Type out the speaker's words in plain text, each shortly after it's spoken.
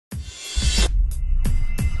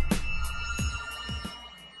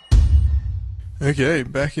Okay,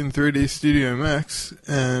 back in 3D Studio Max,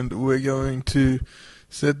 and we're going to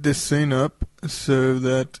set this scene up so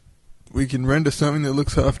that we can render something that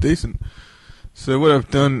looks half decent. So what I've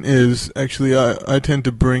done is, actually I tend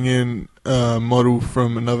to bring in a model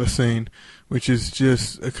from another scene, which is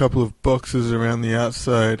just a couple of boxes around the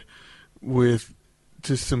outside with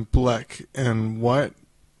just some black and white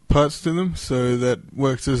parts to them, so that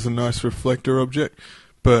works as a nice reflector object.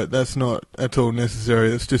 But that's not at all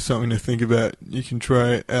necessary. That's just something to think about. You can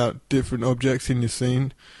try out different objects in your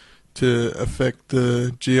scene to affect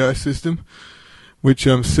the GI system, which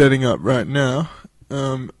I'm setting up right now.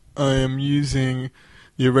 I am using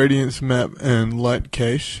the irradiance map and light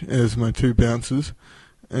cache as my two bouncers,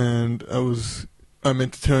 and I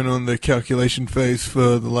meant to turn on the calculation phase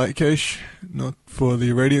for the light cache, not for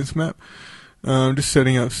the irradiance map. I'm just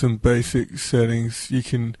setting up some basic settings. You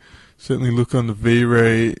can certainly look on the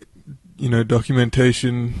Vray,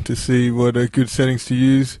 documentation to see what are good settings to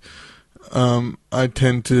use. I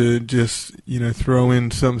tend to just, throw in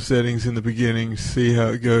some settings in the beginning, see how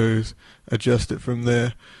it goes, adjust it from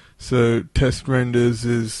there. So test renders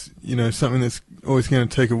is, something that's always going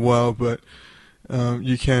to take a while, but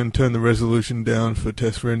you can turn the resolution down for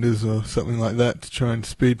test renders or something like that to try and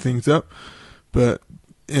speed things up. But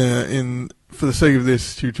for the sake of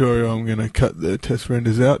this tutorial, I'm going to cut the test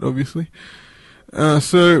renders out, obviously.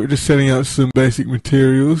 So we're just setting up some basic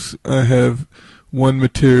materials. I have one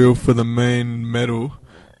material for the main metal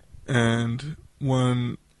and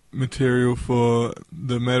one material for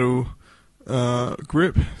the metal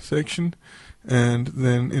grip section, and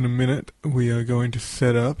then in a minute we are going to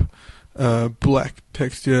set up a black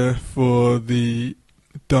texture for the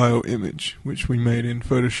dial image, which we made in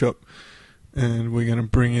Photoshop, and we're going to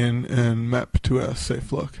bring in and map to our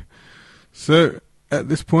safe lock. So at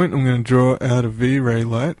this point I'm going to draw out a V-ray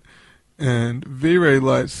light, and V-ray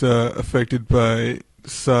lights are affected by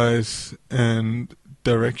size and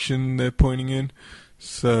direction they're pointing in,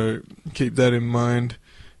 so keep that in mind.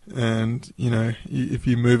 And if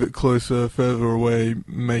you move it closer, further away,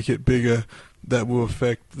 make it bigger, that will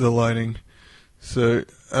affect the lighting. So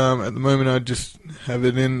at the moment I just have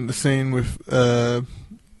it in the scene with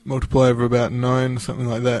multiply over about 9, something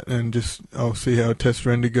like that, and I'll see how a test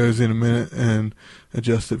render goes in a minute and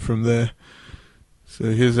adjust it from there. So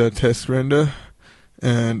here's our test render,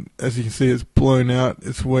 and as you can see, it's blown out,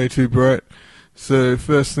 it's way too bright. So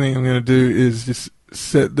first thing I'm going to do is just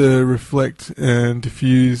set the reflect and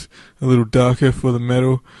diffuse a little darker for the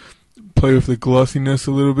metal, play with the glossiness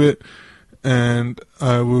a little bit, and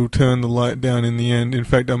I will turn the light down in the end. In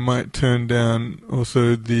fact, I might turn down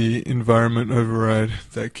also the environment override.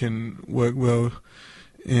 That can work well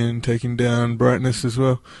in taking down brightness as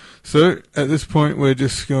well. So at this point we're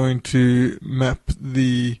just going to map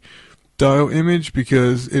the dial image,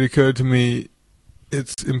 because it occurred to me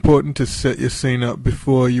it's important to set your scene up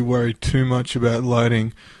before you worry too much about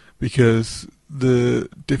lighting, because the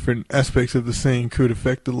different aspects of the scene could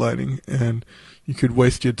affect the lighting, and you could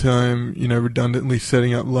waste your time, redundantly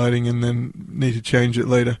setting up lighting and then need to change it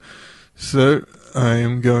later. So I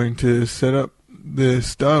am going to set up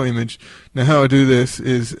this dial image. Now how I do this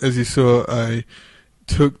is, as you saw, I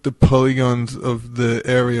took the polygons of the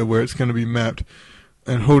area where it's going to be mapped,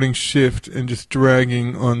 and holding shift and just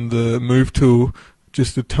dragging on the move tool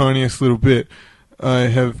just the tiniest little bit, I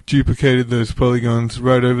have duplicated those polygons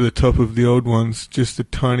right over the top of the old ones, just a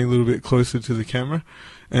tiny little bit closer to the camera.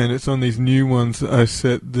 And it's on these new ones that I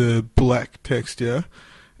set the black texture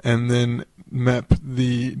and then map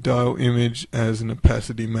the dial image as an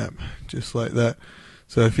opacity map, just like that.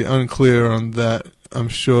 So if you're unclear on that, I'm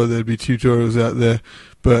sure there'd be tutorials out there,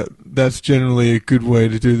 but that's generally a good way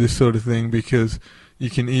to do this sort of thing, because you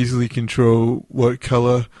can easily control what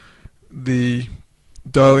color the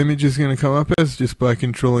dial image is going to come up as just by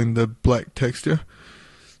controlling the black texture.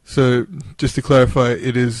 So just to clarify,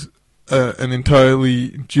 it is an entirely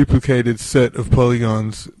duplicated set of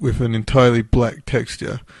polygons with an entirely black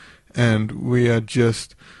texture, and we are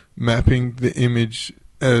just mapping the image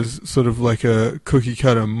as sort of like a cookie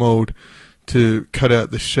cutter mold to cut out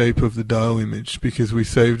the shape of the dial image, because we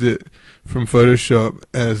saved it from Photoshop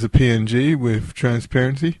as a PNG with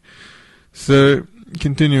transparency. So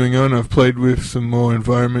continuing on, I've played with some more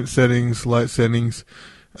environment settings, light settings.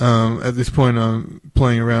 At this point I'm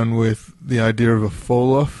playing around with the idea of a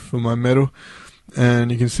fall off for my metal, and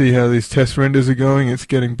you can see how these test renders are going. It's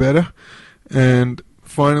getting better. And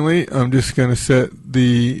finally I'm just going to set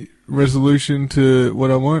the resolution to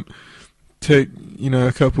what I want, take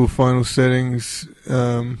a couple of final settings,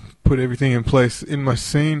 put everything in place in my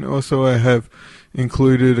scene. Also I have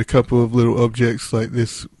included a couple of little objects like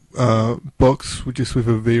this box just with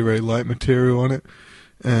a V-Ray light material on it,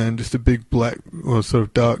 and just a big black or sort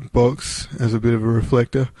of dark box as a bit of a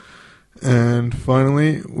reflector. And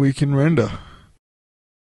finally we can render.